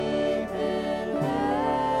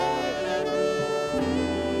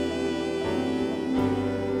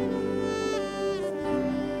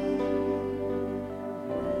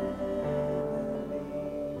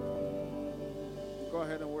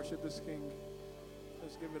worship this King.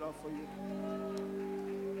 Let's give it up for you.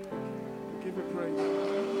 We give you praise.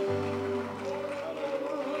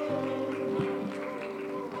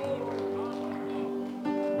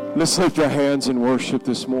 Let's lift our hands in worship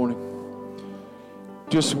this morning.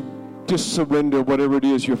 Just surrender whatever it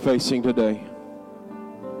is you're facing today.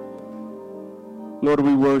 Lord,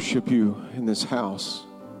 we worship you in this house.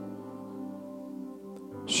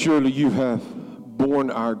 Surely you have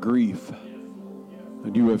borne our grief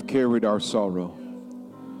and you have carried our sorrow.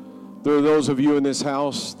 There are those of you in this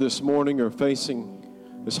house this morning are facing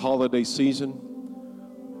this holiday season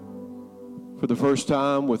for the first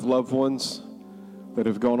time with loved ones that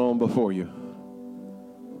have gone on before you.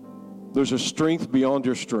 There's a strength beyond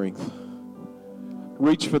your strength.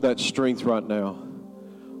 Reach for that strength right now.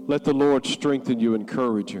 Let the Lord strengthen you,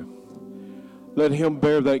 encourage you. Let him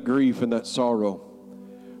bear that grief and that sorrow.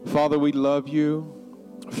 Father, we love you.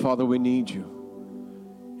 Father, we need you.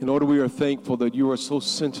 And Lord, we are thankful that you are so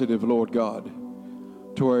sensitive, Lord God,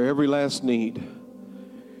 to our every last need.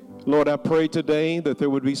 Lord, I pray today that there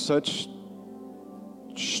would be such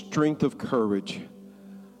strength of courage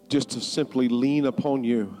just to simply lean upon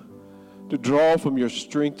you, to draw from your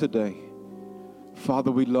strength today. Father,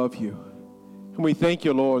 we love you. And we thank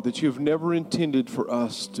you, Lord, that you've never intended for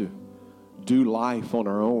us to do life on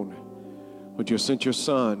our own, but you sent your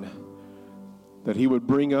Son that he would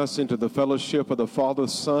bring us into the fellowship of the Father,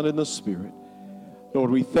 Son, and the Spirit. Lord,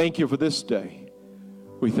 we thank you for this day.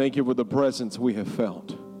 We thank you for the presence we have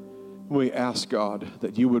felt. We ask, God,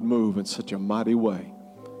 that you would move in such a mighty way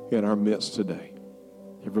in our midst today.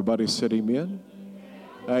 Everybody said amen?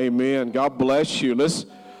 Amen. God bless you. Let's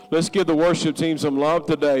give the worship team some love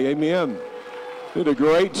today. Amen. Did a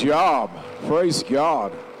great job. Praise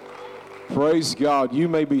God. Praise God. You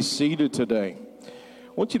may be seated today.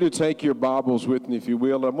 I want you to take your Bibles with me, if you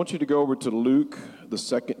will. I want you to go over to Luke, the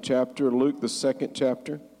second chapter. Luke, the second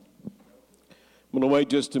chapter. I'm going to wait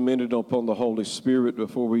just a minute upon the Holy Spirit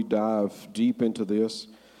before we dive deep into this.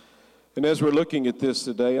 And as we're looking at this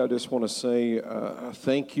today, I just want to say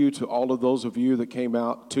thank you to all of those of you that came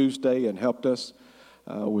out Tuesday and helped us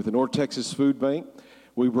with the North Texas Food Bank.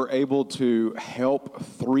 We were able to help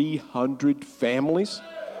 300 families.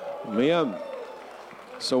 Amen.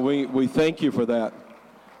 So we thank you for that.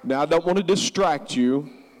 Now, I don't want to distract you.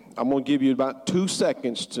 I'm going to give you about 2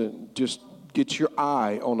 seconds to just get your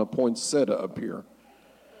eye on a poinsettia up here.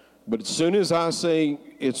 But as soon as I say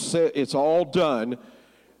it's all done,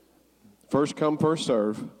 first come, first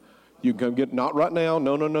serve. You can come get, not right now.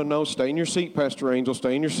 No. Stay in your seat, Pastor Angel.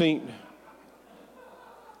 Stay in your seat.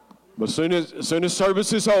 But as soon as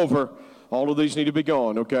service is over, all of these need to be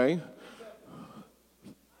gone, okay?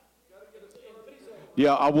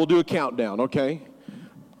 Yeah, I will do a countdown, okay?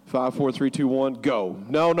 5, 4, 3, 2, 1, go.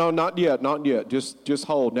 No, not yet. Just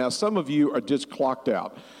hold. Now, some of you are just clocked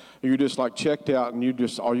out. You're just like checked out,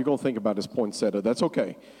 and all you're going to think about is poinsettia. That's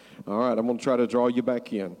okay. All right, I'm going to try to draw you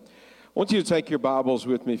back in. I want you to take your Bibles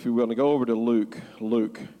with me, if you will, and go over to Luke.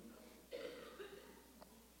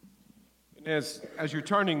 And as you're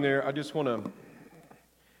turning there, I just want to,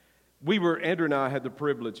 Andrew and I had the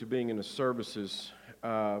privilege of being in the services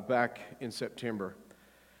back in September.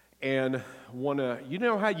 And you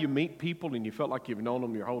know how you meet people and you felt like you've known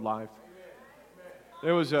them your whole life?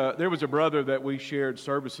 There was a brother that we shared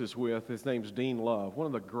services with. His name's Dean Love, one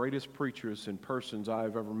of the greatest preachers and persons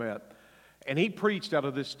I've ever met. And he preached out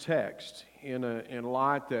of this text in a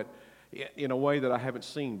light that, in a way that I haven't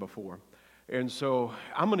seen before. And so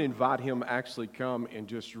I'm going to invite him actually come and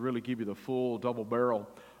just really give you the full double barrel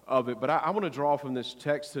of it. But I want to draw from this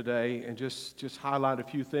text today and just highlight a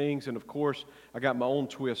few things. And of course, I got my own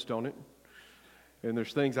twist on it. And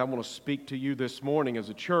there's things I want to speak to you this morning as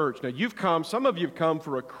a church. Now some of you have come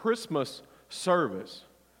for a Christmas service,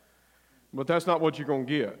 but that's not what you're going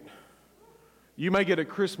to get. You may get a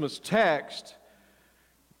Christmas text,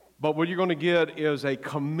 but what you're going to get is a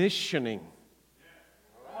commissioning.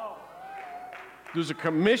 There's a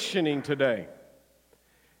commissioning today.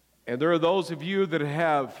 And there are those of you that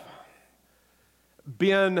have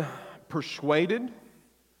been persuaded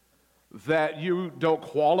that you don't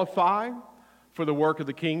qualify for the work of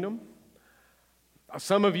the kingdom.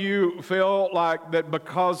 Some of you feel like that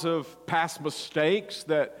because of past mistakes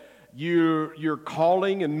that your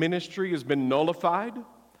calling and ministry has been nullified.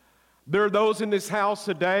 There are those in this house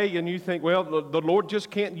today and you think, well, the Lord just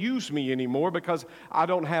can't use me anymore because I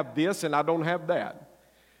don't have this and I don't have that.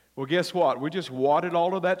 Well, guess what? We just wadded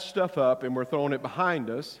all of that stuff up and we're throwing it behind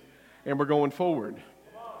us and we're going forward.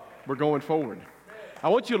 We're going forward. I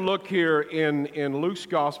want you to look here in Luke's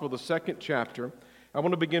Gospel, the second chapter. I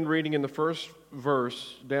want to begin reading in the first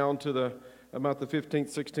verse down to the about the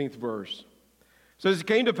 15th, 16th verse. It says, it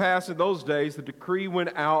came to pass in those days, the decree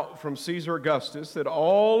went out from Caesar Augustus that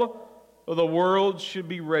all of the world should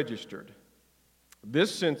be registered.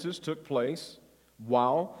 This census took place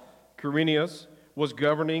while Quirinius was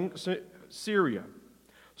governing Syria.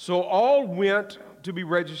 So all went to be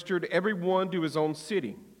registered, everyone to his own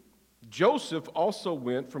city. Joseph also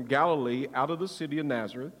went from Galilee out of the city of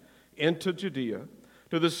Nazareth into Judea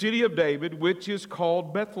to the city of David, which is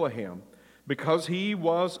called Bethlehem, because he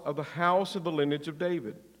was of the house of the lineage of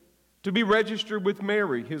David, to be registered with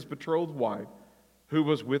Mary, his betrothed wife, who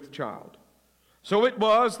was with child. So it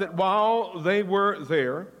was that while they were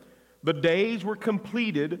there, the days were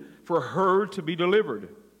completed for her to be delivered.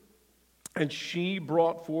 And she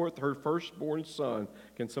brought forth her firstborn son.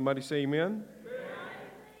 Can somebody say amen? Amen.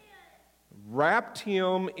 Wrapped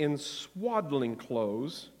him in swaddling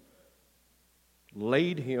clothes,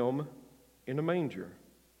 laid him in a manger,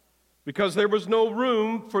 because there was no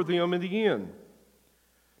room for them in the inn.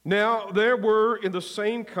 Now there were in the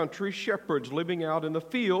same country shepherds living out in the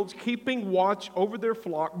fields, keeping watch over their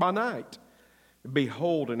flock by night.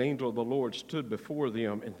 Behold, an angel of the Lord stood before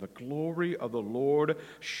them, and the glory of the Lord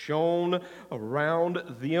shone around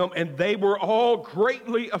them, and they were all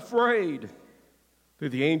greatly afraid. Then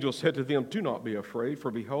the angel said to them, do not be afraid, for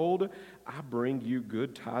behold, I bring you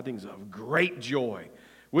good tidings of great joy,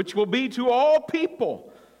 which will be to all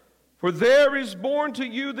people. For there is born to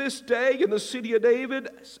you this day in the city of David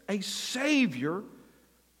a Savior,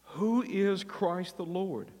 who is Christ the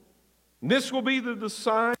Lord. And this will be the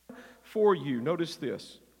sign for you. Notice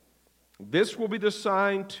this. This will be the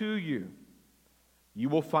sign to you. You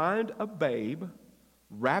will find a babe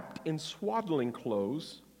wrapped in swaddling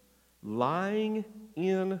clothes, lying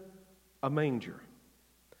in a manger.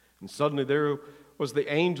 And suddenly there was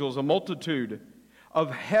the angels, a multitude of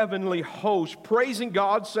heavenly hosts, praising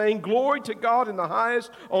God, saying, glory to God in the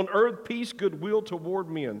highest, on earth peace, goodwill toward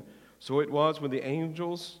men. So it was when the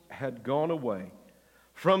angels had gone away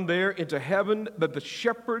from there into heaven that the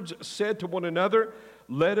shepherds said to one another,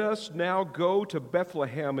 let us now go to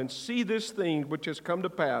Bethlehem and see this thing which has come to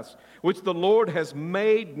pass, which the Lord has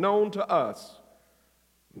made known to us.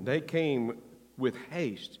 And they came with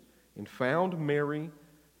haste and found Mary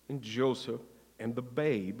and Joseph and the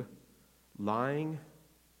babe lying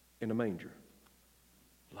in a manger.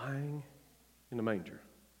 Lying in a manger.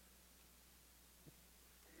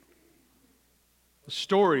 The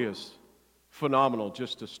story is phenomenal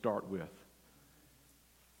just to start with.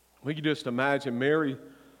 We can just imagine Mary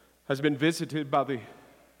has been visited by the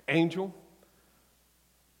angel.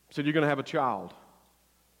 Said, you're going to have a child.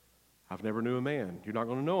 I've never knew a man. You're not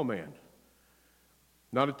going to know a man.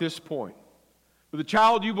 Not at this point. But the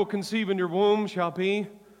child you will conceive in your womb shall be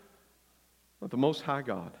of the Most High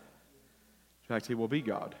God. In fact, he will be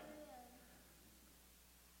God.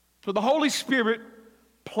 So the Holy Spirit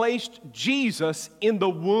placed Jesus in the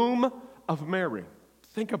womb of Mary.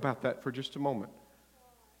 Think about that for just a moment.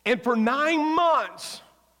 And for 9 months,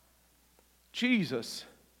 Jesus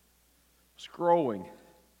was growing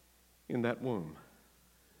in that womb,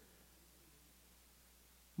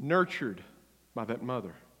 nurtured by that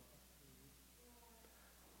mother.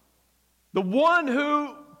 The one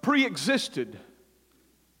who pre-existed,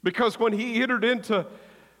 because when he entered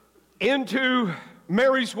into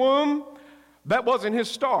Mary's womb, that wasn't his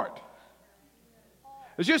start.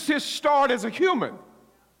 It's just his start as a human,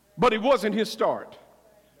 but it wasn't his start.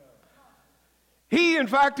 He, in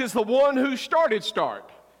fact, is the one who started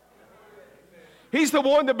start. He's the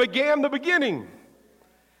one that began the beginning,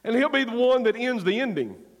 and he'll be the one that ends the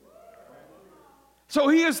ending. So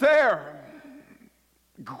he is there,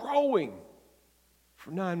 growing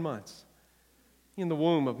for 9 months in the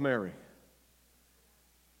womb of Mary.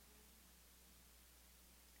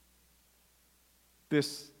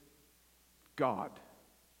 This God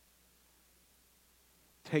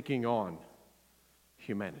taking on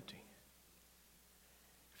humanity.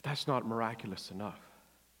 If that's not miraculous enough.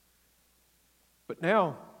 But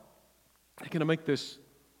now, they're going to make this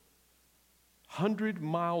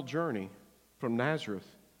 100-mile journey from Nazareth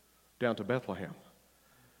down to Bethlehem.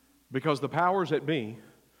 Because the powers that be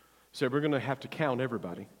said, we're going to have to count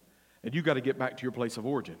everybody, and you got to get back to your place of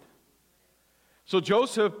origin. So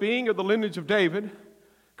Joseph, being of the lineage of David,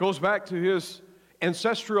 goes back to his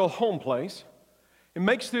ancestral home place and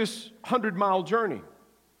makes this 100-mile journey.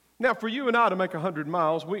 Now, for you and I to make 100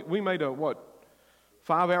 miles, we made a,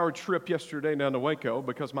 5-hour trip yesterday down to Waco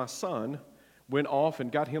because my son went off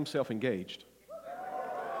and got himself engaged.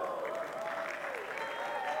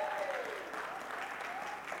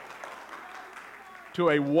 To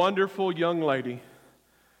a wonderful young lady.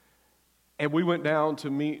 And we went down to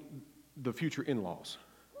meet the future in-laws.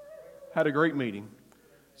 Had a great meeting.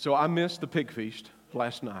 So I missed the pig feast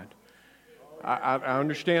last night. I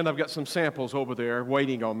understand I've got some samples over there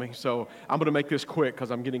waiting on me, so I'm going to make this quick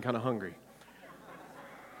because I'm getting kind of hungry.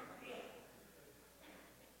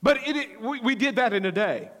 But we did that in a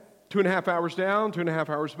day. 2.5 hours down, 2.5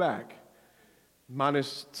 hours back.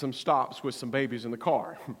 Minus some stops with some babies in the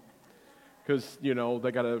car. Because, you know,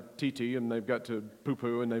 they got a TT and they've got to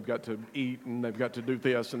poo-poo and they've got to eat and they've got to do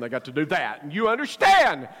this and they've got to do that. And you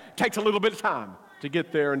understand, it takes a little bit of time to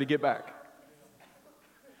get there and to get back.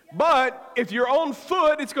 But if you're on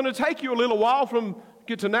foot, it's going to take you a little while from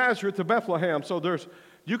get to Nazareth to Bethlehem. So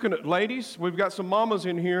ladies, we've got some mamas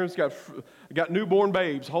in here. It's got newborn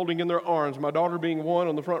babes holding in their arms. My daughter being one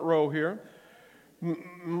on the front row here.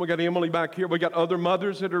 We got Emily back here. We got other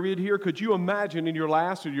mothers that are in here. Could you imagine in your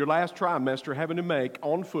last trimester having to make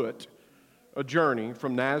on foot a journey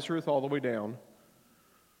from Nazareth all the way down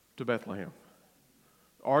to Bethlehem?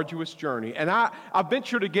 Arduous journey. And I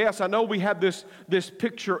venture to guess, I know we have this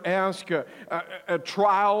picturesque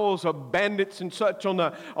trials of bandits and such on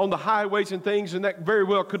the highways and things, and that very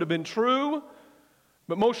well could have been true.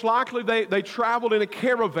 But most likely they traveled in a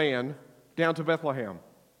caravan down to Bethlehem.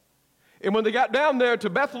 And when they got down there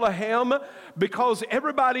to Bethlehem, because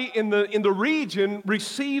everybody in the region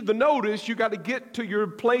received the notice, you got to get to your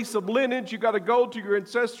place of lineage, you got to go to your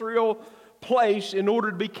ancestral place in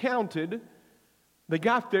order to be counted. They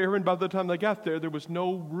got there, and by the time they got there, there was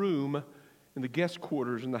no room in the guest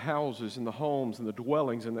quarters, in the houses, in the homes, in the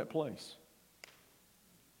dwellings in that place.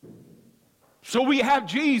 So we have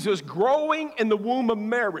Jesus growing in the womb of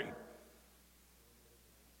Mary.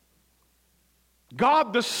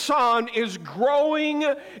 God the Son is growing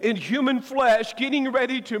in human flesh, getting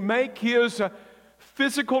ready to make his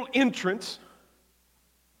physical entrance.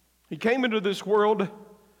 He came into this world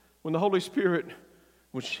when the Holy Spirit,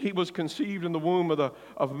 he was conceived in the womb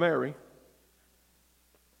of Mary.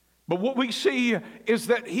 But what we see is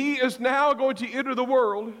that he is now going to enter the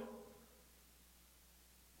world.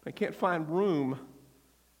 They can't find room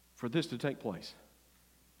for this to take place.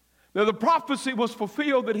 Now, the prophecy was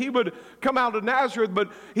fulfilled that he would come out of Nazareth, but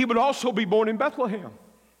he would also be born in Bethlehem.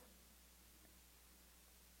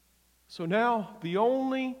 So now, the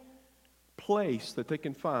only place that they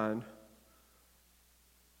can find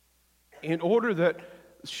in order that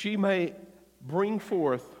she may bring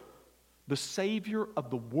forth the Savior of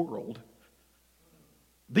the world,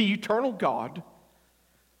 the eternal God,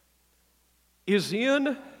 is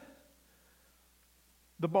in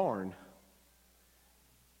the barn.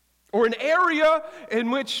 Or an area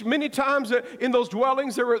in which many times in those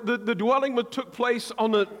dwellings, the dwelling took place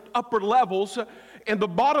on the upper levels, and the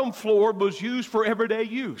bottom floor was used for everyday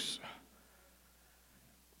use.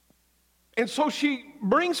 And so she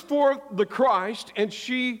brings forth the Christ, and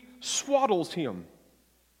she swaddles him,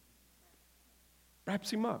 wraps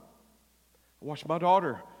him up. I watched my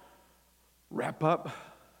daughter wrap up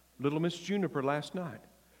little Miss Juniper last night.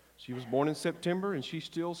 She was born in September, and she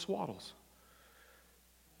still swaddles.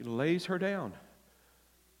 It lays her down.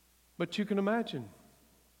 But you can imagine,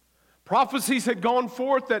 prophecies had gone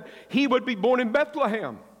forth that he would be born in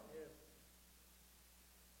Bethlehem.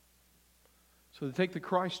 So they take the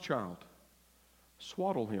Christ child,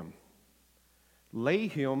 swaddle him, lay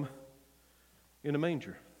him in a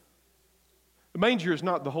manger. The manger is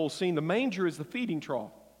not the whole scene. The manger is the feeding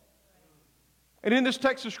trough. And in this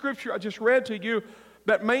text of Scripture I just read to you,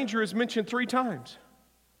 that manger is mentioned 3 times.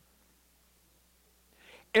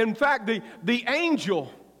 In fact, the angel,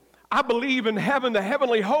 I believe in heaven, the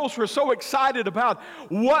heavenly hosts were so excited about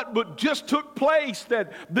what just took place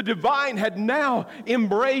that the divine had now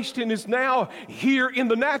embraced and is now here in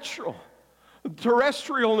the natural. The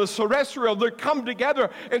terrestrial and the celestial, they come together.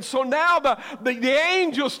 And so now the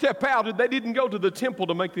angels step out, and they didn't go to the temple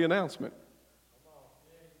to make the announcement.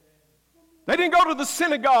 They didn't go to the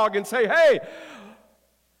synagogue and say, hey,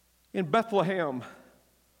 in Bethlehem,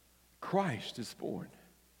 Christ is born.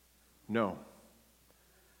 No.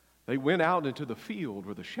 They went out into the field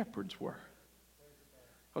where the shepherds were.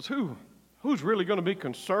 Because who's really going to be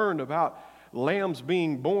concerned about lambs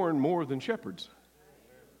being born more than shepherds?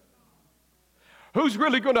 Who's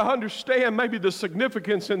really going to understand maybe the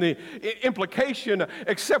significance and the implication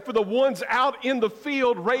except for the ones out in the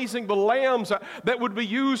field raising the lambs that would be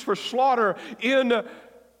used for slaughter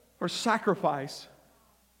or sacrifice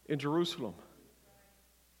in Jerusalem?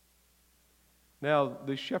 Now,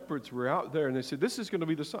 the shepherds were out there and they said, this is going to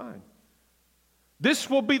be the sign. This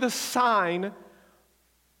will be the sign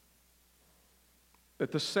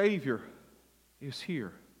that the Savior is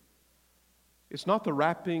here. It's not the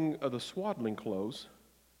wrapping of the swaddling clothes.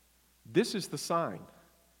 This is the sign.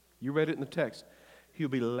 You read it in the text. He'll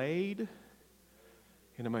be laid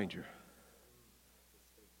in a manger.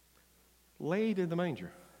 Laid in the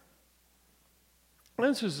manger. And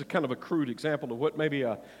this is a kind of a crude example of what maybe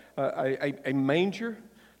a manger,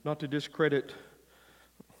 not to discredit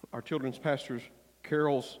our children's pastor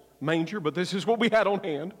Carol's manger, but this is what we had on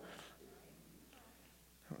hand.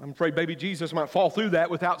 I'm afraid baby Jesus might fall through that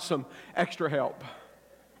without some extra help.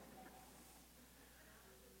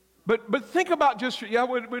 But think about just,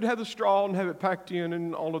 we'd have the straw and have it packed in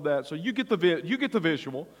and all of that. So you get the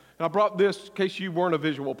visual. And I brought this in case you weren't a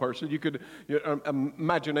visual person. You could,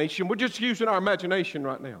 imagination. We're just using our imagination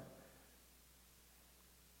right now.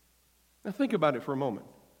 Now think about it for a moment.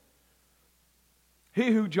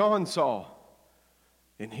 He who John saw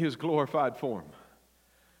in his glorified form,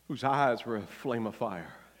 whose eyes were a flame of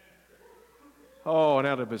fire. Oh, and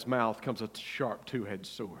out of his mouth comes a sharp two-edged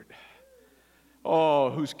sword. Oh,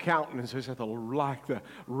 whose countenance is like the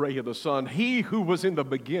ray of the sun. He who was in the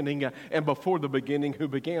beginning and before the beginning, who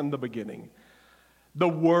began the beginning. The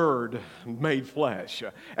Word made flesh.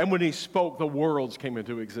 And when He spoke, the worlds came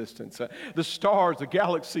into existence. The stars, the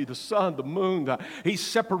galaxy, the sun, the moon. He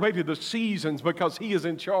separated the seasons because He is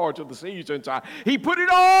in charge of the seasons. He put it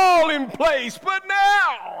all in place. But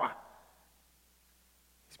now,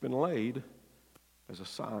 He's been laid as a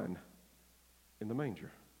sign in the manger.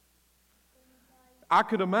 I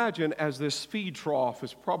could imagine as this feed trough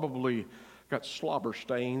has probably got slobber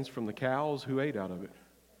stains from the cows who ate out of it.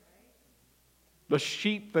 The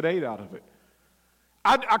sheep that ate out of it.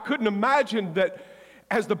 I couldn't imagine that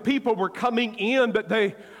as the people were coming in that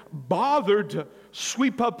they bothered to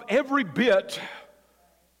sweep up every bit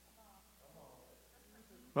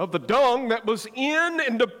of the dung that was in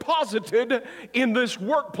and deposited in this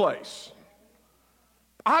workplace.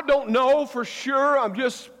 I don't know for sure. I'm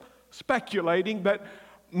just speculating, but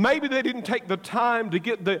maybe they didn't take the time to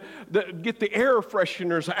get the air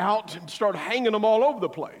fresheners out and start hanging them all over the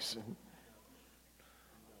place.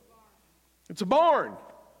 It's a barn.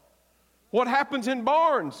 What happens in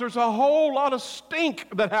barns? There's a whole lot of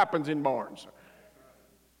stink that happens in barns.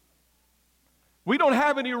 We don't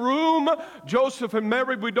have any room. Joseph and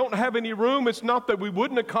Mary, we don't have any room. It's not that we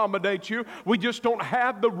wouldn't accommodate you. We just don't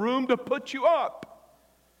have the room to put you up.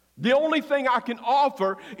 The only thing I can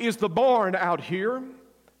offer is the barn out here.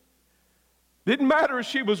 Didn't matter if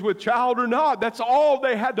she was with child or not. That's all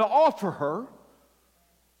they had to offer her.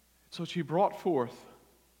 So she brought forth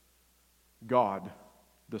God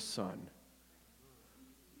the Son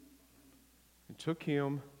and took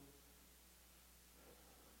Him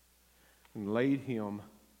and laid Him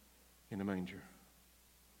in a manger.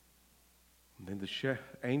 And then the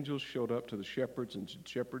angels showed up to the shepherds and said,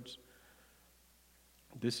 "Shepherds,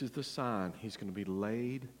 this is the sign. He's going to be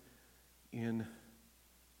laid in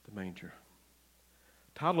the manger."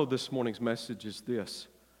 The title of this morning's message is this: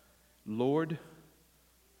 Lord,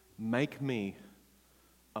 make me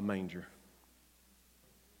a manger.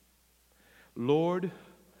 Lord,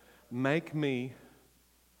 make me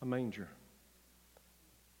a manger.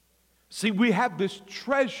 See, we have this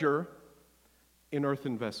treasure in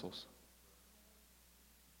earthen vessels.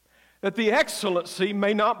 That the excellency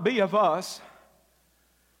may not be of us,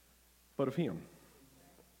 but of Him.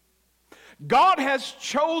 God has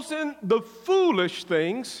chosen the foolish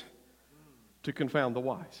things to confound the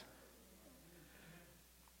wise.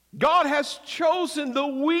 God has chosen the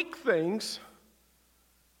weak things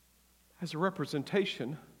as a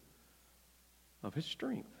representation of His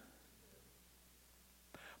strength.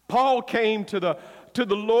 Paul came to the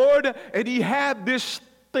Lord, and he had this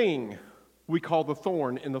thing we call the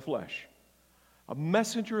thorn in the flesh. A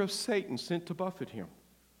messenger of Satan sent to buffet him.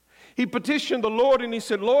 He petitioned the Lord and he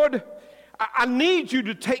said, "Lord, I need you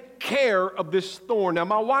to take care of this thorn." Now,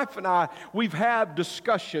 my wife and I, we've had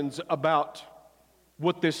discussions about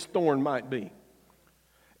what this thorn might be.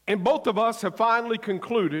 And both of us have finally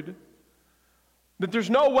concluded that there's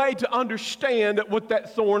no way to understand what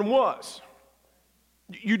that thorn was.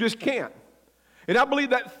 You just can't. And I believe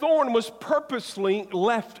that thorn was purposely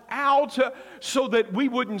left out so that we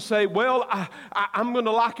wouldn't say, well, I'm going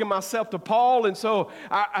to liken myself to Paul, and so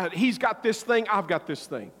he's got this thing, I've got this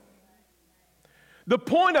thing. The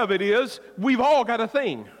point of it is, we've all got a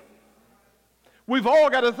thing. We've all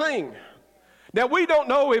got a thing. Now, we don't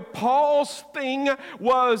know if Paul's thing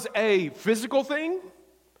was a physical thing.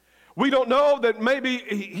 We don't know that maybe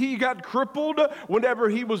he got crippled whenever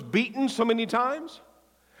he was beaten so many times.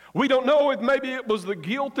 We don't know if maybe it was the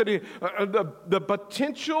guilt that the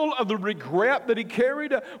potential of the regret that he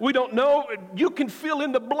carried. We don't know. You can fill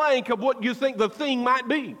in the blank of what you think the thing might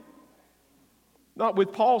be. Not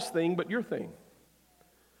with Paul's thing, but your thing.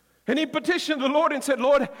 And he petitioned the Lord and said,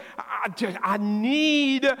 Lord, I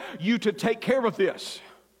need you to take care of this.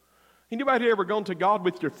 Anybody ever gone to God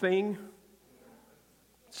with your thing?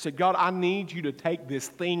 Said, God, I need you to take this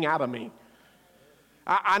thing out of me.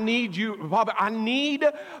 I need you, Father, I need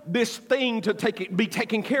this thing to be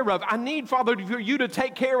taken care of. I need, Father, for you to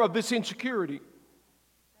take care of this insecurity.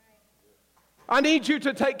 I need you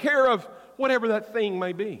to take care of whatever that thing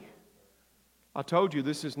may be. I told you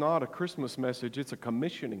this is not a Christmas message, it's a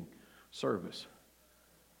commissioning service.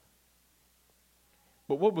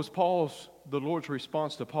 But what was the Lord's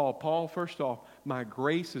response to Paul? Paul, first off, my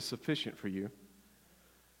grace is sufficient for you,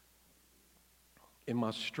 and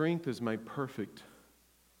my strength is made perfect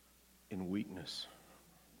in weakness.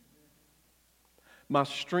 My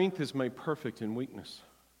strength is made perfect in weakness.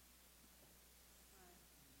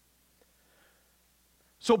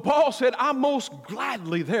 So Paul said, I most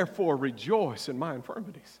gladly therefore rejoice in my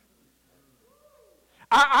infirmities.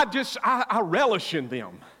 I relish in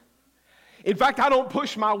them. In fact, I don't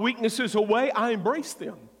push my weaknesses away, I embrace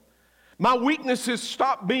them. My weaknesses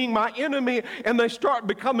stop being my enemy and they start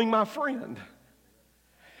becoming my friend.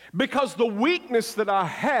 Because the weakness that I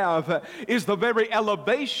have is the very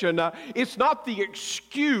elevation. It's not the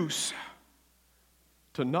excuse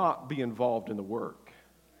to not be involved in the work.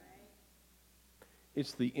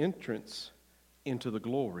 It's the entrance into the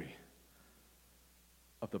glory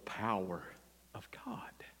of the power of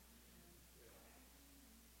God.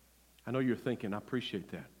 I know you're thinking, I appreciate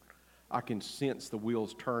that. I can sense the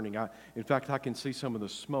wheels turning. In fact, I can see some of the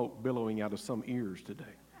smoke billowing out of some ears today.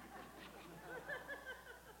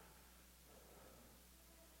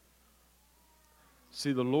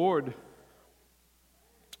 See, the Lord,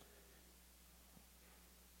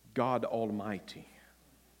 God Almighty,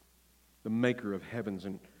 the maker of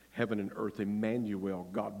heaven and earth, Emmanuel,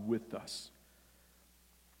 God with us,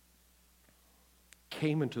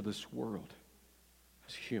 came into this world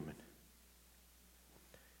as human.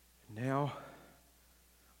 Now,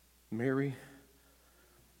 Mary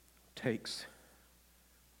takes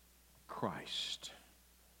Christ,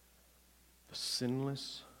 the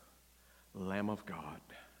sinless Lamb of God,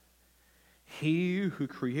 He who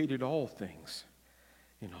created all things,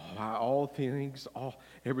 and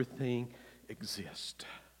everything exists.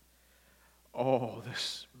 Oh,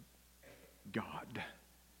 this God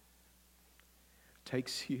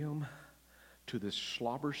takes Him to this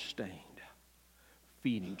slobber-stained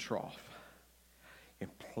feeding trough and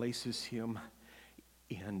places Him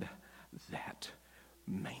in that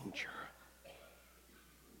manger.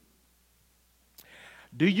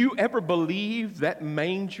 Do you ever believe that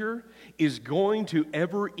manger is going to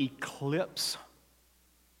ever eclipse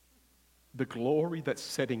the glory that's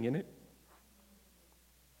setting in it?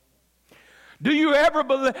 Do you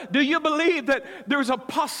believe that there's a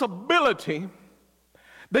possibility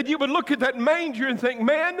that you would look at that manger and think,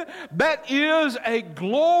 man, that is a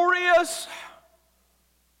glorious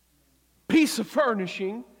piece of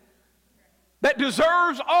furnishing that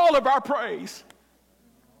deserves all of our praise?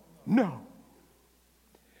 No.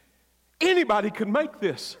 Anybody could make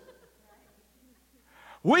this.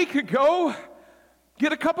 We could go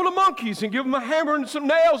get a couple of monkeys and give them a hammer and some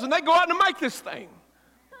nails, and they go out and make this thing.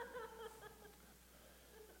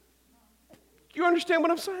 You understand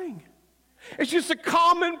what I'm saying? It's just a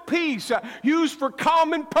common piece used for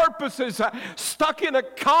common purposes, stuck in a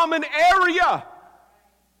common area.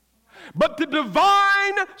 But the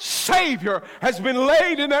divine Savior has been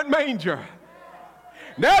laid in that manger.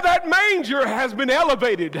 Now that manger has been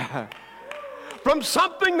elevated from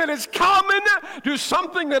something that is common to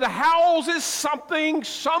something that houses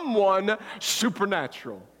someone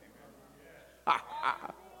supernatural.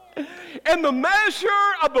 And the measure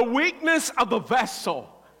of the weakness of the vessel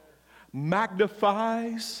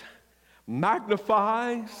magnifies the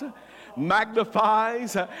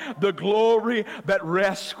glory that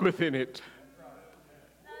rests within it.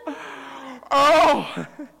 Oh,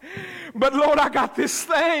 but Lord, I got this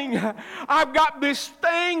thing. I've got this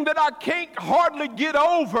thing that I can't hardly get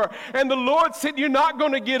over. And the Lord said, you're not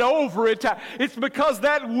going to get over it. It's because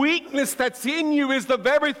that weakness that's in you is the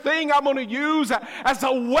very thing I'm going to use as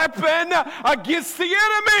a weapon against the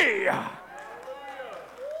enemy.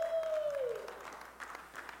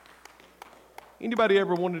 Anybody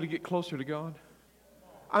ever wanted to get closer to God?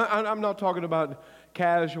 I'm not talking about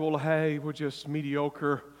casual, hey, we're just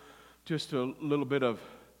mediocre. Just a little bit of,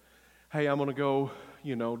 hey, I'm going to go,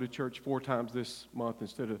 to church 4 times this month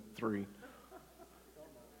instead of 3.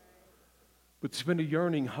 But spend a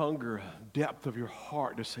yearning hunger, depth of your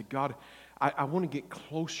heart to say, God, I want to get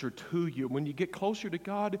closer to you. When you get closer to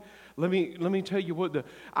God, let me tell you what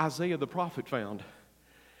Isaiah the prophet found.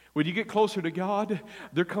 When you get closer to God,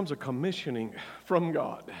 there comes a commissioning from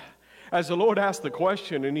God. As the Lord asked the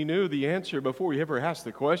question, and He knew the answer before He ever asked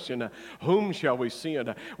the question, whom shall we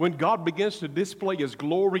send? When God begins to display His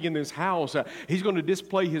glory in His house, He's going to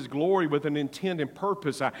display His glory with an intent and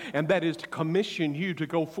purpose, and that is to commission you to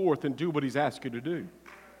go forth and do what He's asked you to do.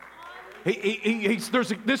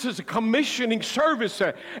 This is a commissioning service.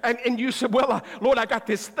 And you said, well, Lord, I got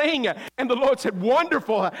this thing. And the Lord said,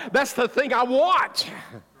 wonderful. That's the thing I want.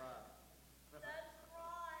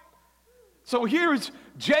 So here's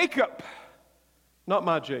Jacob. Not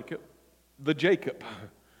my Jacob. The Jacob.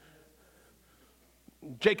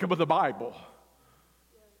 Jacob of the Bible.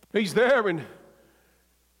 He's there and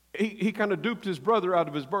he kind of duped his brother out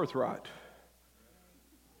of his birthright.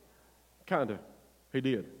 Kind of. He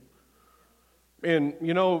did. And,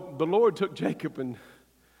 you know, the Lord took Jacob, and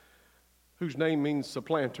whose name means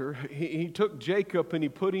supplanter. He took Jacob and He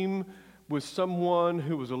put him with someone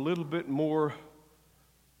who was a little bit more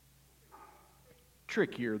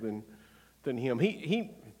trickier than him.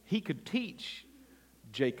 He could teach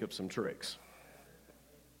Jacob some tricks.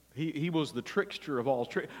 He was the trickster of all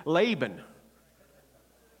tricks. Laban.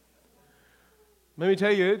 Let me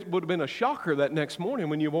tell you, it would have been a shocker that next morning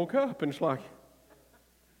when you woke up, and it's like,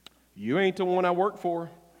 you ain't the one I work for.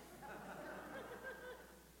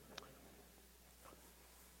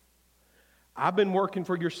 I've been working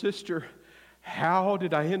for your sister. How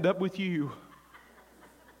did I end up with you?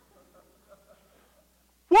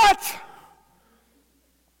 What?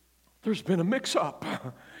 There's been a mix-up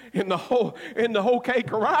in the whole K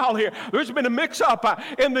Corral here. There's been a mix-up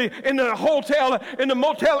in the hotel, in the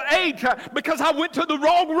Motel 8, because I went to the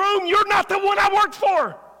wrong room. You're not the one I worked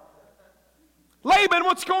for. Laban,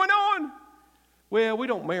 what's going on? Well, we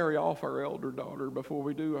don't marry off our elder daughter before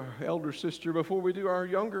we do our elder sister before we do our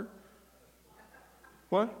younger.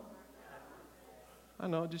 What? I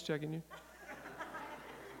know, just checking you.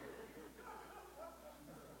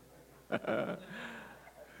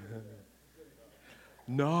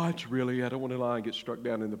 Not really. I don't want to lie and get struck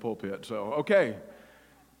down in the pulpit. So, okay.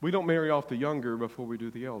 We don't marry off the younger before we do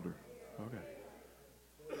the elder.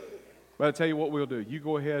 Okay. But I'll tell you what we'll do. You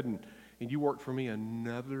go ahead and you work for me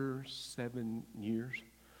another 7 years.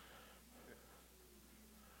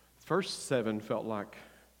 The first 7 felt like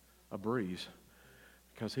a breeze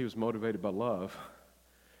because he was motivated by love.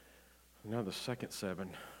 Now the second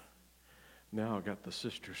 7, now I got the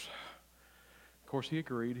sisters. Of course, he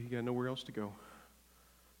agreed. He got nowhere else to go.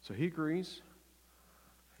 So he agrees.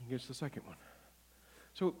 He gets the second one.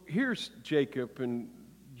 So here's Jacob, and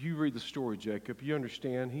you read the story, Jacob. You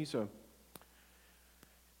understand he's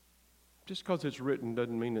just because it's written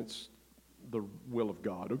doesn't mean it's the will of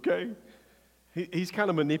God, okay? He's kind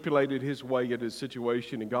of manipulated his way in his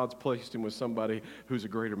situation, and God's placed him with somebody who's a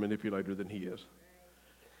greater manipulator than he is.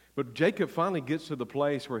 But Jacob finally gets to the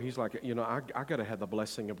place where he's like, you know, I got to have the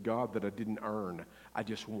blessing of God that I didn't earn. I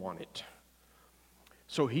just want it.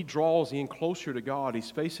 So he draws in closer to God.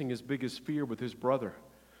 He's facing his biggest fear with his brother,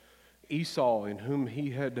 Esau, in whom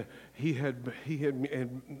he had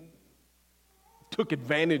took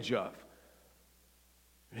advantage of.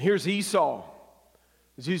 And here's Esau,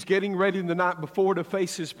 as he's getting ready the night before to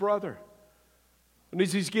face his brother. And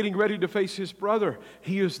as he's getting ready to face his brother,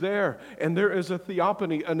 he is there, and there is a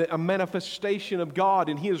theophany, a manifestation of God,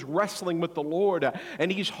 and he is wrestling with the Lord, and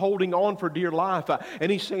he's holding on for dear life, and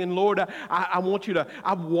he's saying, Lord, I want you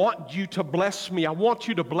to bless me. I want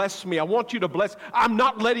you to bless me. I want you to bless. I'm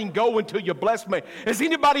not letting go until you bless me. Has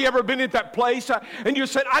anybody ever been at that place, and you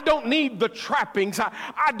said, I don't need the trappings.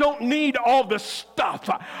 I don't need all the stuff.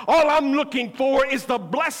 All I'm looking for is the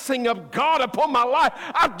blessing of God upon my life.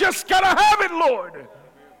 I've just got to have it, Lord.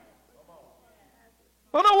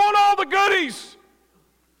 I don't want all the goodies.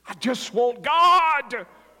 I just want God.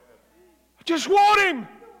 I just want Him.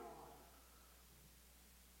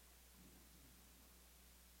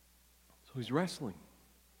 So he's wrestling.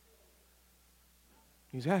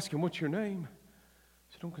 He's asking, what's your name?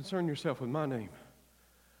 He said, don't concern yourself with my name.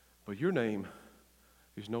 But your name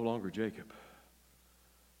is no longer Jacob.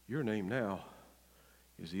 Your name now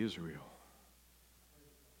is Israel.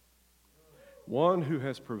 One who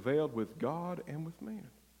has prevailed with God and with man.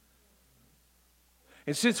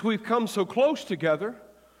 And since we've come so close together,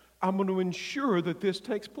 I'm going to ensure that this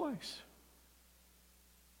takes place.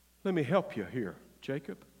 Let me help you here,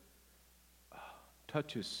 Jacob.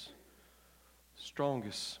 Touch his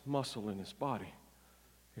strongest muscle in his body,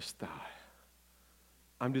 his thigh.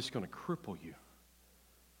 I'm just going to cripple you.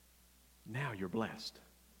 Now you're blessed.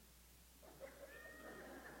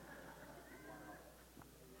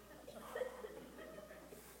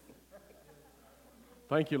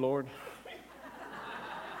 Thank you, Lord.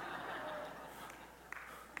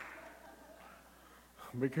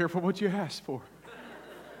 Be careful what you ask for.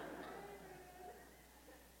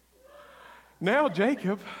 Now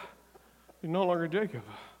Jacob, he's no longer Jacob.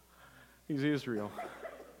 He's Israel.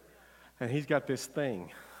 And he's got this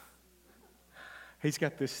thing. He's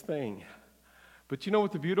got this thing. But you know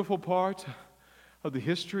what the beautiful part of the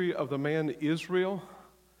history of the man Israel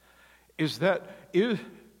is that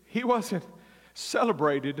he wasn't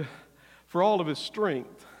celebrated for all of his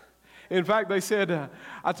strength. In fact, they said,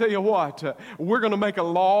 I tell you what, we're going to make a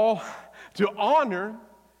law to honor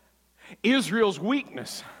Israel's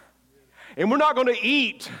weakness. And we're not going to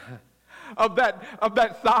eat of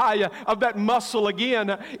that thigh, of that muscle again,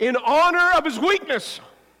 in honor of his weakness.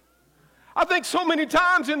 I think so many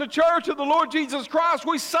times in the church of the Lord Jesus Christ,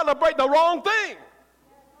 we celebrate the wrong thing.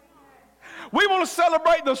 We want to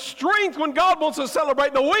celebrate the strength when God wants to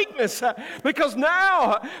celebrate the weakness. Because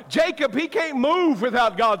now, Jacob, he can't move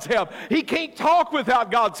without God's help. He can't talk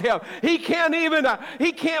without God's help. He can't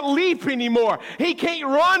leap anymore. He can't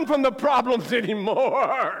run from the problems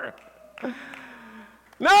anymore.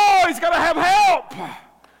 No, he's got to have help. And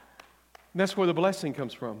that's where the blessing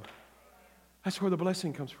comes from. That's where the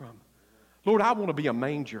blessing comes from. Lord, I want to be a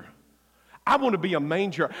manger. I want to be a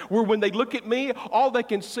manger where when they look at me, all they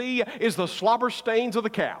can see is the slobber stains of the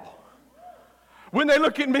cow. When they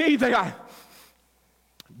look at me, they go,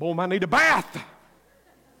 boy, I need a bath.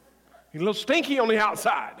 He's a little stinky on the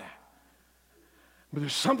outside. But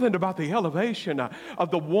there's something about the elevation of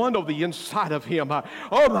the one on the inside of him.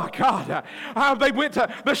 Oh my God.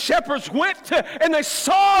 The shepherds went and they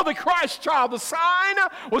saw the Christ child. The sign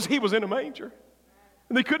was he was in a manger.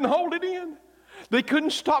 And they couldn't hold it in. They couldn't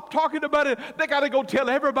stop talking about it. They got to go tell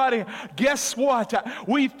everybody, guess what?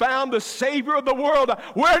 We found the Savior of the world.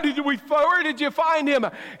 Where did you find him?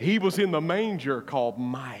 He was in the manger called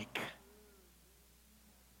Mike.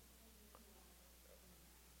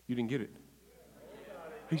 You didn't get it.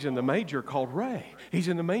 He's in the manger called Ray. He's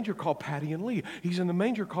in the manger called Patty and Lee. He's in the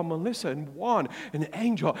manger called Melissa and Juan and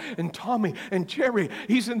Angel and Tommy and Jerry.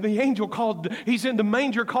 He's in the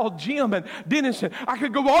manger called Jim and Dennis. And I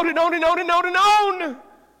could go on and on and on and on and on.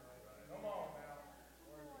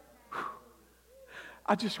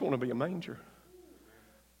 I just want to be a manger.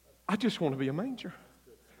 I just want to be a manger.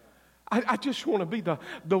 I just want to be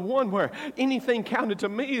the one where anything counted to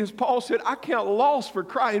me. As Paul said, I count loss for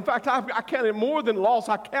Christ. In fact, I counted more than loss.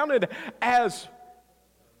 I counted as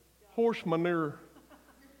horse manure,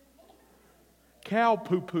 cow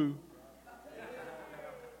poo-poo,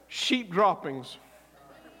 sheep droppings,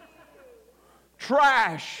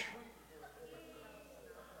 trash,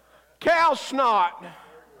 cow snot.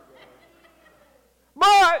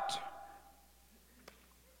 But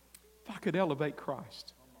if I could elevate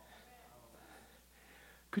Christ,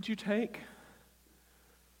 could you take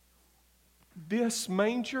this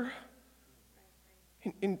manger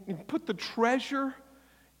and put the treasure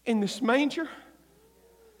in this manger?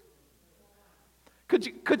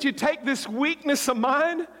 Could you take this weakness of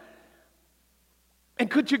mine and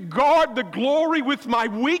could you guard the glory with my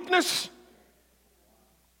weakness?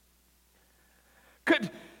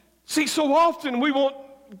 See, so often we want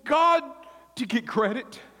God to get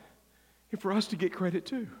credit and for us to get credit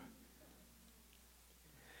too.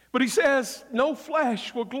 But he says, no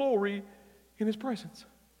flesh will glory in his presence.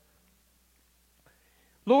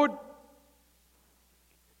 Lord,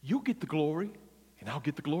 you get the glory, and I'll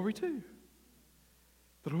get the glory too.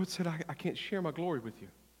 The Lord said, I can't share my glory with you.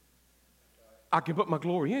 I can put my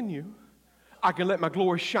glory in you. I can let my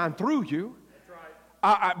glory shine through you.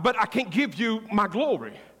 But I can't give you my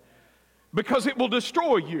glory because it will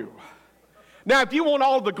destroy you. Now, if you want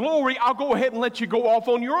all the glory, I'll go ahead and let you go off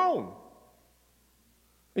on your own.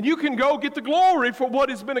 And you can go get the glory for what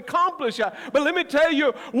has been accomplished. But let me tell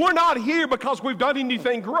you, we're not here because we've done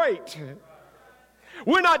anything great.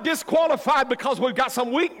 We're not disqualified because we've got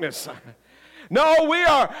some weakness. No, we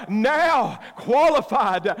are now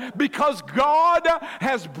qualified because God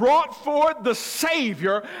has brought forth the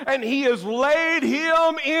Savior and He has laid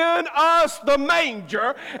Him in us, the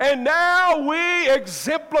manger, and now we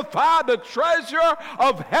exemplify the treasure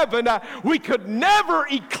of heaven. We could never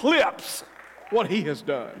eclipse what He has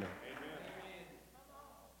done.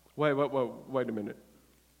 Wait a minute.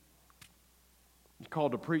 You're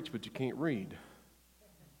called to preach, but you can't read.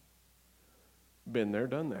 Been there,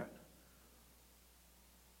 done that.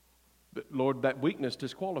 But Lord, that weakness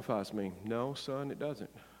disqualifies me. No, son, it doesn't.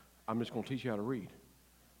 I'm just going to teach you how to read.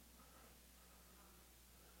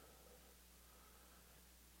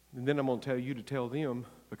 And then I'm going to tell you to tell them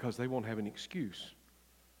because they won't have an excuse.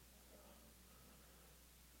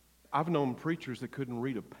 I've known preachers that couldn't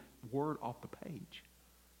read a word off the page.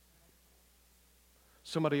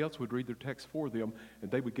 Somebody else would read their text for them,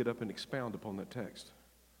 and they would get up and expound upon that text.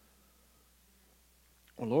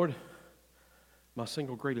 Well, Lord, my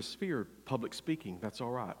single greatest fear, public speaking. That's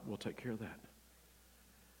all right. We'll take care of that.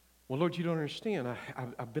 Well, Lord, you don't understand.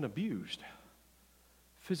 I've been abused.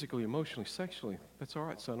 Physically, emotionally, sexually. That's all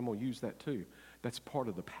right, son. I'm going to use that too. That's part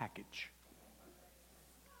of the package.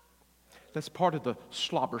 That's part of the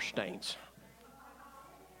slobber stains.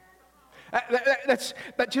 That's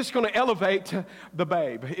just going to elevate the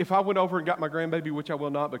babe. If I went over and got my grandbaby, which I will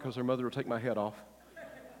not because her mother will take my head off,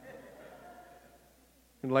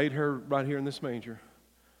 and laid her right here in this manger,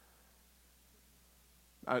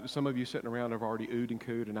 some of you sitting around have already oohed and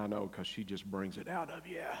cooed, and I know because she just brings it out of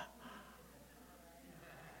you.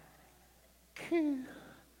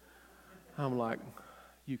 I'm like,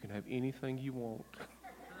 you can have anything you want.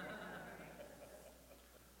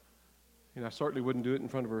 And I certainly wouldn't do it in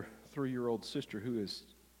front of her 3-year-old sister who is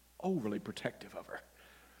overly protective of her.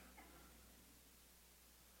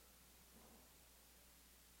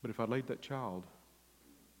 But if I laid that child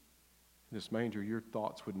in this manger, your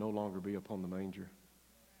thoughts would no longer be upon the manger.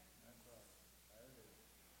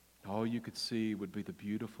 All you could see would be the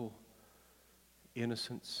beautiful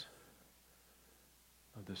innocence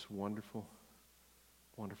of this wonderful,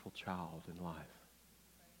 wonderful child in life.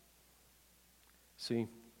 See,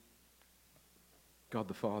 God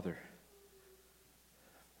the Father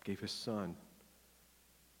gave His Son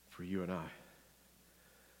for you and I.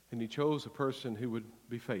 And He chose a person who would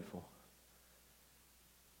be faithful.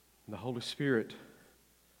 And the Holy Spirit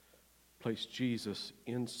placed Jesus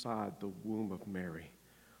inside the womb of Mary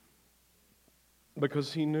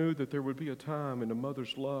because He knew that there would be a time in a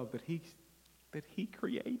mother's love that He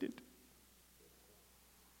created.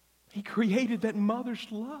 He created that mother's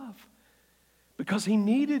love because He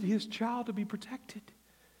needed His child to be protected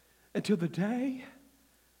until the day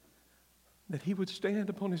that He would stand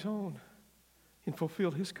upon His own and fulfill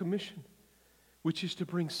His commission, which is to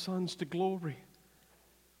bring sons to glory.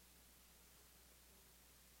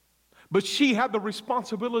 But she had the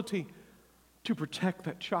responsibility to protect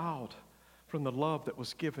that child from the love that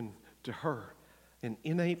was given to her, an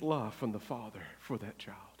innate love from the Father for that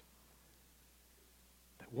child.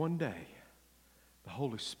 That one day, the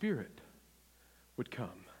Holy Spirit would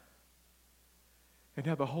come. And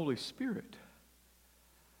now the Holy Spirit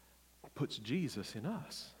puts Jesus in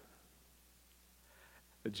us.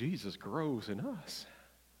 Jesus grows in us.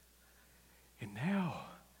 And now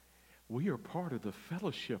we are part of the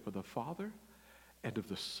fellowship of the Father and of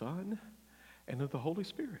the Son and of the Holy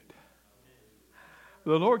Spirit.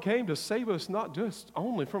 The Lord came to save us not just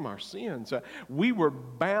only from our sins. We were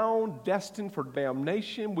bound, destined for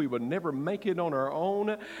damnation. We would never make it on our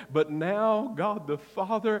own. But now God the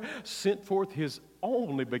Father sent forth His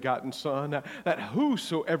only begotten Son, that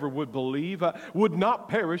whosoever would believe would not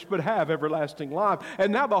perish but have everlasting life.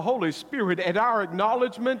 And now the Holy Spirit, at our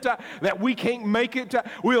acknowledgement that we can't make it,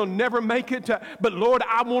 we'll never make it, but Lord,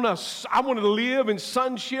 I want to live in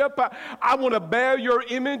sonship. I want to bear your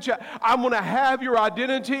image. I want to have your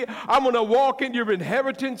identity. I want to walk in your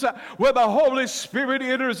inheritance where the Holy Spirit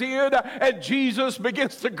enters in and Jesus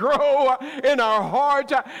begins to grow in our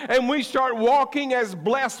heart and we start walking as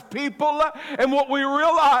blessed people. And what we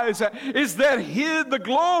realize is that the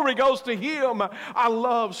glory goes to Him. I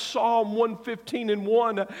love Psalm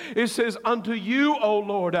 115:1. It says, unto you, O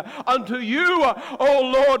Lord, unto you, O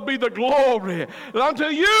Lord, be the glory. Unto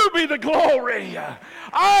you be the glory.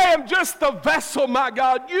 I am just the vessel, my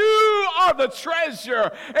God. You are the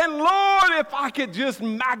treasure. And Lord, if I could just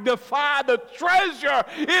magnify the treasure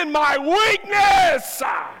in my weakness.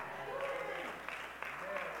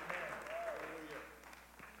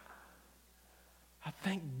 I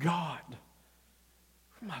thank God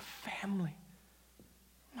for my family,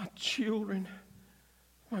 my children,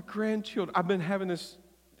 my grandchildren. I've been having this,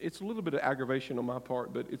 it's a little bit of aggravation on my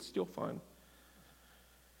part, but it's still fun.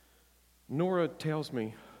 Nora tells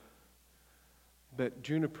me that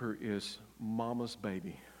Juniper is mama's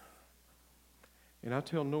baby. And I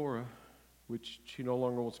tell Nora, which she no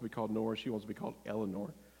longer wants to be called Nora, she wants to be called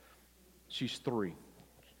Eleanor. She's 3.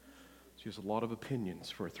 She has a lot of opinions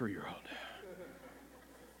for a 3-year-old.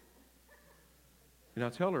 And I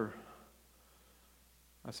tell her,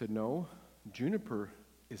 I said, no, Juniper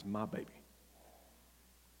is my baby.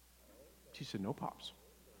 She said, no, Pops.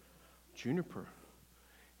 Juniper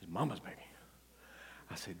is Mama's baby.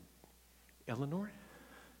 I said, Eleanor,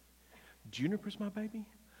 Juniper's my baby.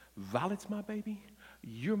 Violet's my baby.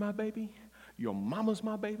 You're my baby. Your mama's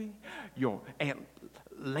my baby. Your Aunt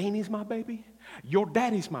Laney's my baby. Your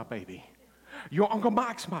daddy's my baby. Your Uncle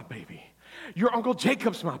Mike's my baby. Your Uncle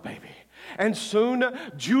Jacob's my baby. And soon,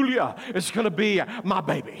 Julia is going to be my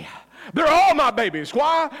baby. They're all my babies.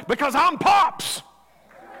 Why? Because I'm Pops.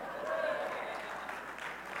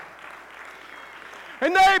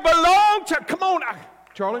 And they belong to, come on,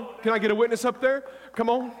 Charlie, can I get a witness up there? Come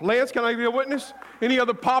on. Lance, can I get a witness? Any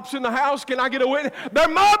other Pops in the house? Can I get a witness? They're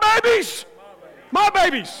my babies. My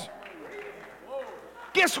babies.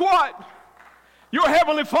 Guess what? Your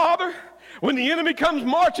Heavenly Father, when the enemy comes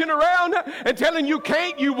marching around and telling you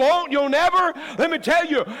can't, you won't, you'll never, let me tell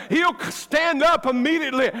you, he'll stand up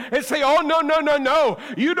immediately and say, oh, no, no, no, no.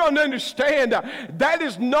 You don't understand. That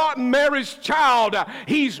is not Mary's child.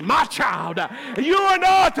 He's my child. You are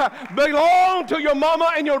not belong to your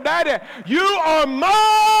mama and your daddy. You are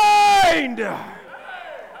mine.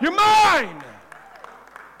 You're mine.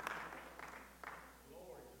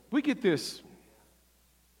 We get this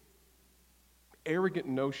arrogant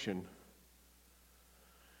notion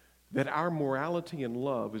that our morality and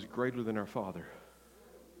love is greater than our Father.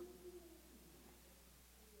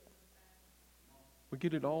 We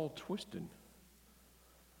get it all twisted.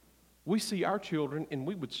 We see our children and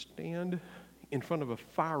we would stand in front of a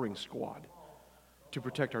firing squad to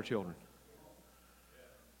protect our children.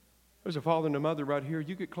 There's a father and a mother right here.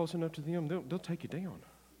 You get close enough to them, they'll take you down.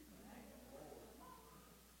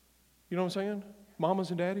 You know what I'm saying? Mamas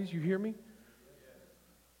and daddies, you hear me?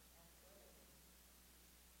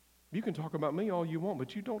 You can talk about me all you want,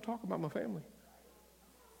 but you don't talk about my family.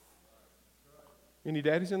 Any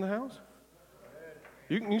daddies in the house?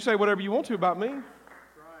 You can say whatever you want to about me. You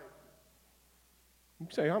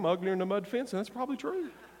can say I'm uglier than a mud fence, and that's probably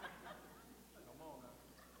true.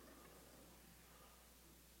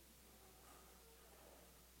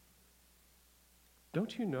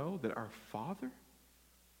 Don't you know that our Father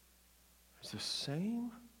has the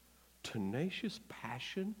same tenacious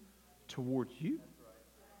passion towards you?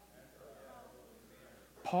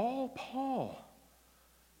 Paul,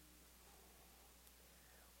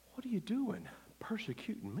 what are you doing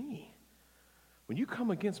persecuting me? When you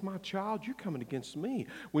come against my child, you're coming against me.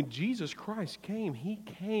 When Jesus Christ came, he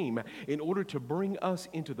came in order to bring us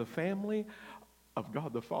into the family of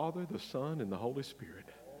God the Father, the Son, and the Holy Spirit.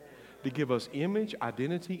 To give us image,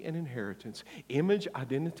 identity, and inheritance. Image,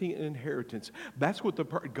 identity, and inheritance. That's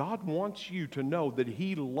what God wants you to know, that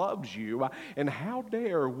he loves you. And how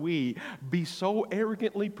dare we be so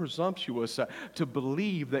arrogantly presumptuous to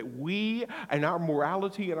believe that we and our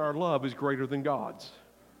morality and our love is greater than God's.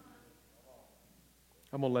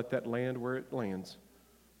 I'm going to let that land where it lands.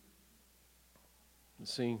 You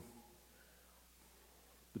see,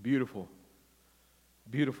 the beautiful,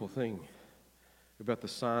 beautiful thing about the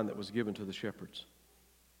sign that was given to the shepherds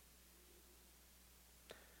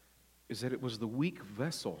is that it was the weak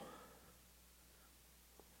vessel.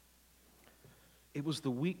 It was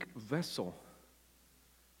the weak vessel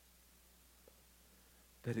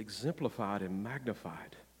that exemplified and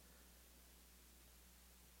magnified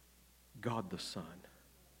God the Son.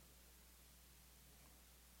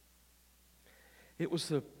 It was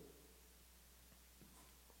the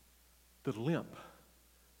limp.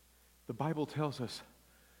 The Bible tells us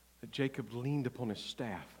that Jacob leaned upon his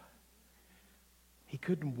staff. He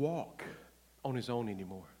couldn't walk on his own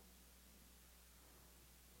anymore.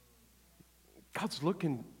 God's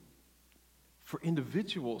looking for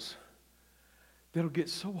individuals that'll get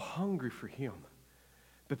so hungry for him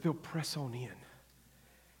that they'll press on in.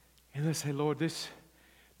 And they'll say, Lord, this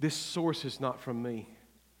source is not from me.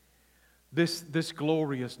 This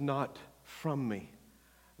glory is not from me.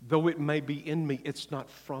 Though it may be in me, it's not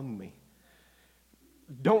from me.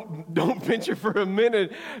 Don't venture for a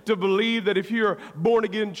minute to believe that if you're a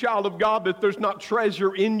born-again child of God that there's not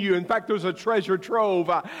treasure in you. In fact, there's a treasure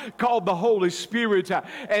trove called the Holy Spirit,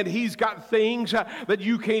 and he's got things that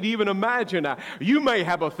you can't even imagine. You may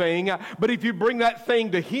have a thing, but if you bring that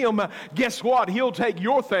thing to him, guess what? He'll take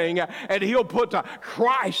your thing and he'll put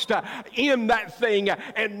Christ in that thing,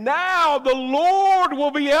 and now the Lord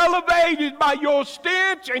will be elevated by your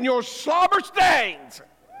stench and your slobber stains.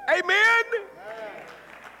 Amen?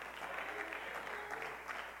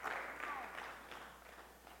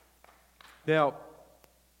 Now,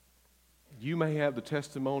 you may have the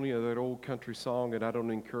testimony of that old country song, and I don't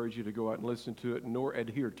encourage you to go out and listen to it, nor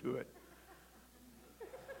adhere to it.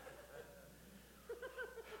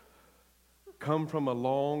 Come from a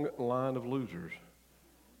long line of losers.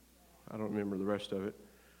 I don't remember the rest of it.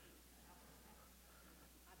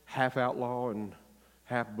 Half outlaw and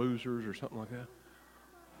half boozers or something like that.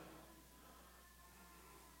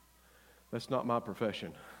 That's not my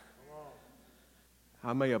profession.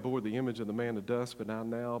 I may have bore the image of the man of dust, but I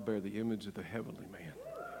now bear the image of the heavenly man.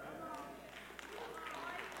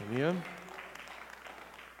 Amen?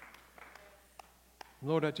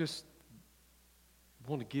 Lord, I just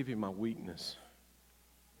want to give you my weakness.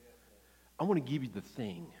 I want to give you the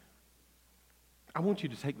thing. I want you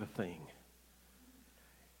to take the thing.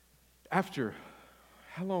 After,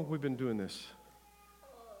 how long have we been doing this?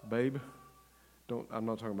 Babe, I'm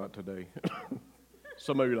not talking about today.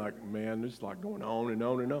 Some of you are like, man, this is like going on and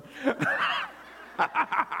on and on.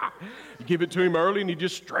 You give it to him early and he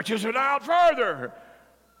just stretches it out further.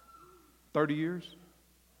 30 years?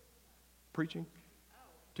 Preaching?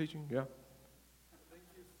 Teaching? Yeah. I think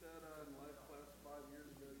you said in life class 5 years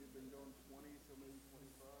ago you've been going 20, so maybe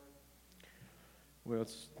 25. Well,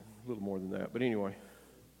 it's a little more than that. But anyway,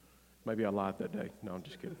 maybe I lied that day. No, I'm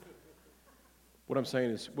just kidding. What I'm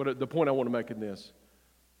saying is, the point I want to make in this,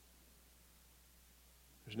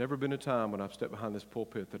 there's never been a time when I've stepped behind this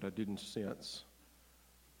pulpit that I didn't sense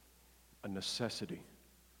a necessity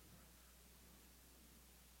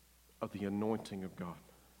of the anointing of God.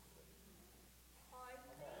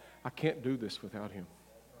 I can't do this without Him.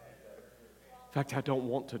 In fact, I don't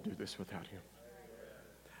want to do this without Him.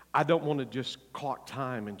 I don't want to just clock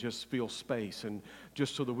time and just fill space and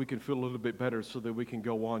just so that we can feel a little bit better so that we can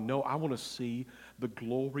go on. No, I want to see the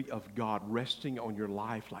glory of God resting on your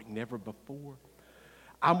life like never before.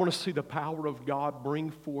 I want to see the power of God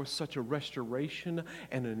bring forth such a restoration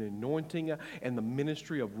and an anointing and the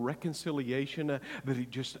ministry of reconciliation that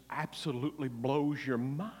it just absolutely blows your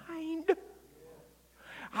mind.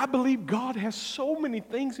 I believe God has so many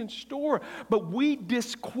things in store, but we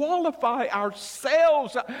disqualify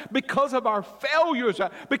ourselves because of our failures,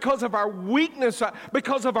 because of our weakness,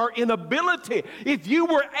 because of our inability. If you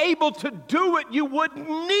were able to do it, you wouldn't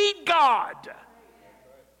need God.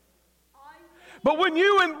 But when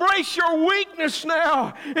you embrace your weakness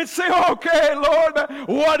now and say, okay, Lord,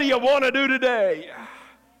 what do you want to do today?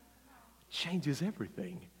 It changes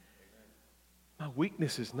everything. My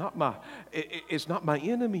weakness is not my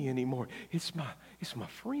enemy anymore. It's my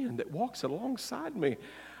friend that walks alongside me.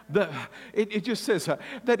 It just says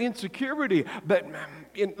that insecurity.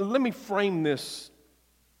 Let me frame this,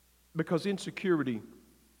 because insecurity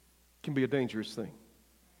can be a dangerous thing.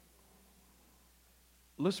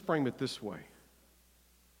 Let's frame it this way.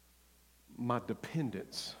 My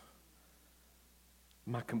dependence,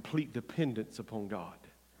 my complete dependence upon God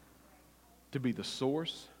to be the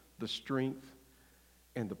source, the strength,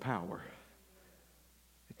 and the power.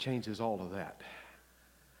 It changes all of that.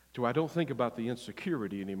 So I don't think about the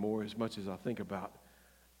insecurity anymore as much as I think about,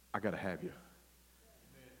 I got to have you.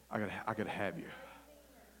 I got to have you.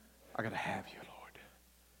 I got to have you, Lord.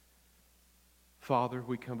 Father,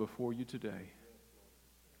 we come before you today.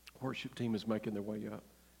 Worship team is making their way up.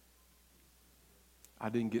 I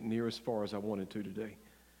didn't get near as far as I wanted to today.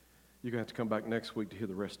 You're going to have to come back next week to hear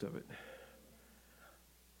the rest of it.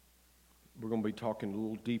 We're going to be talking a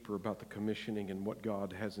little deeper about the commissioning and what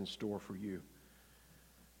God has in store for you.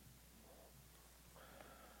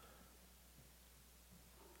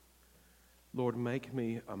 Lord, make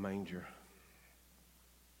me a manger.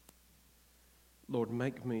 Lord,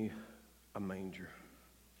 make me a manger.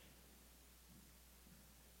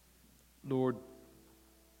 Lord,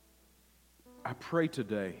 I pray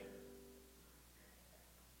today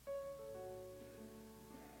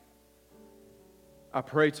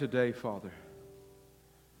Father,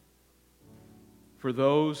 for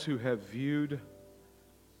those who have viewed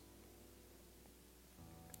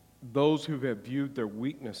their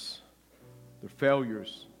weakness, their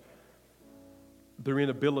failures, their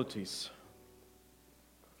inabilities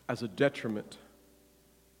as a detriment.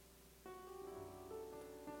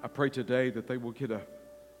 I pray today that they will get a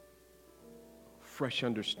fresh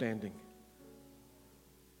understanding.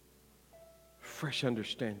 Fresh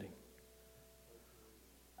understanding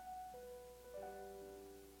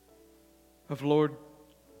of, Lord,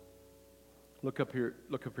 look up here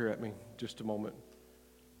at me just a moment.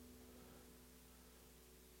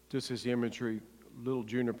 Just as the imagery, little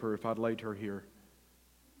Juniper, if I'd laid her here,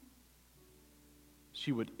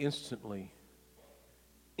 she would instantly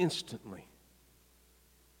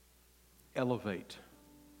elevate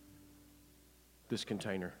this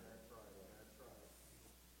container.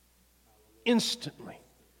 Instantly,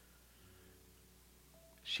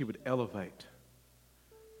 she would elevate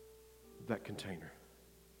that container.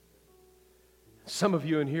 Some of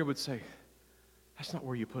you in here would say, that's not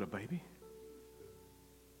where you put a baby.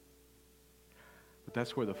 But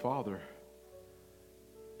that's where the Father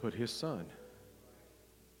put His Son.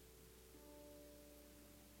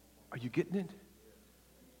 Are you getting it?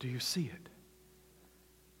 Do you see it?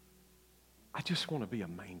 I just want to be a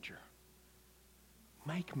manger.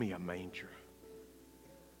 Make me a manger.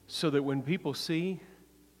 So that when people see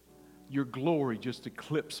your glory just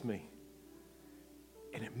eclipse me,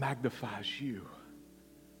 and it magnifies you.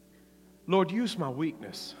 Lord, use my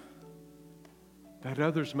weakness that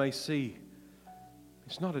others may see.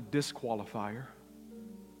 It's not a disqualifier.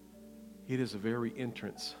 It is a very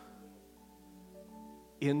entrance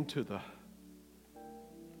into the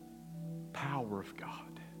power of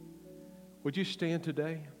God. Would you stand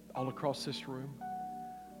today all across this room?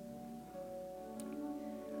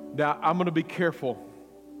 Now, I'm going to be careful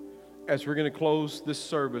as we're going to close this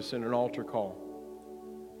service in an altar call.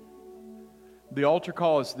 The altar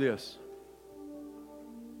call is this.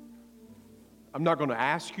 I'm not going to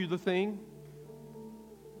ask you the thing.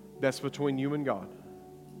 That's between you and God.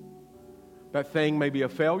 That thing may be a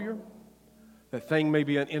failure. That thing may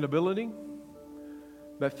be an inability.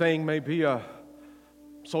 That thing may be a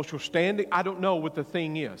social standing. I don't know what the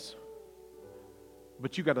thing is.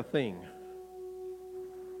 But you got a thing.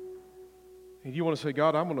 And you want to say,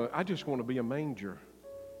 God, I just want to be a manger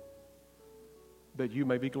that you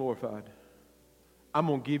may be glorified. I'm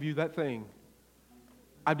going to give you that thing.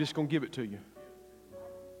 I'm just going to give it to you.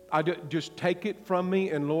 Just take it from me,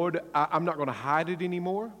 and Lord, I'm not going to hide it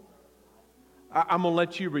anymore. I'm going to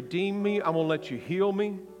let you redeem me. I'm going to let you heal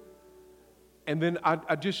me. And then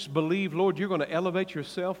I just believe, Lord, you're going to elevate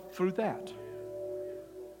yourself through that.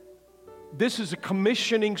 This is a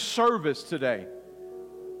commissioning service today.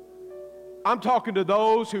 I'm talking to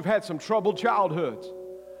those who've had some troubled childhoods.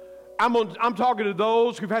 I'm talking to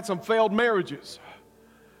those who've had some failed marriages.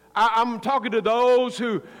 I'm talking to those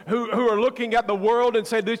who are looking at the world and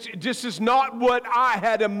say, this is not what I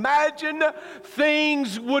had imagined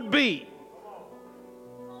things would be.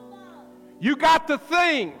 You got the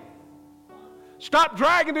thing. Stop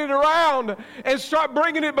dragging it around and start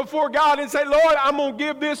bringing it before God and say, Lord, I'm going to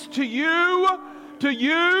give this to you to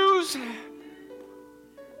use.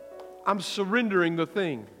 I'm surrendering the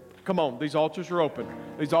thing. Come on, these altars are open.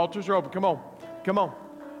 These altars are open. Come on, come on.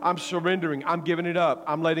 I'm surrendering. I'm giving it up.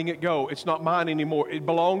 I'm letting it go. It's not mine anymore. It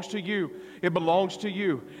belongs to you. It belongs to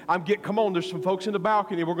you. Come on, there's some folks in the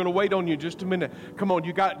balcony. We're going to wait on you just a minute. Come on,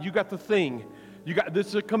 you got the thing. This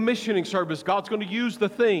is a commissioning service. God's going to use the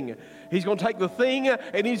thing. He's going to take the thing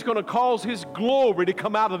and He's going to cause His glory to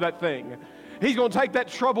come out of that thing. He's going to take that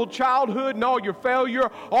troubled childhood and all your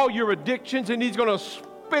failure, all your addictions, and He's going to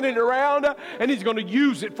spin it around and He's going to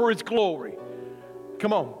use it for His glory.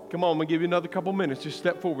 Come on. I'm going to give you another couple minutes. Just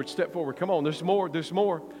step forward. Come on, there's more. There's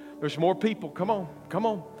more people. Come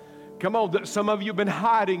on. Some of you have been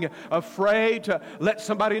hiding, afraid to let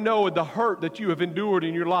somebody know the hurt that you have endured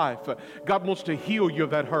in your life. God wants to heal you of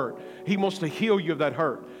that hurt. He wants to heal you of that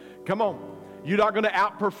hurt. Come on. You're not going to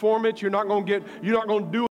outperform it. You're not going to do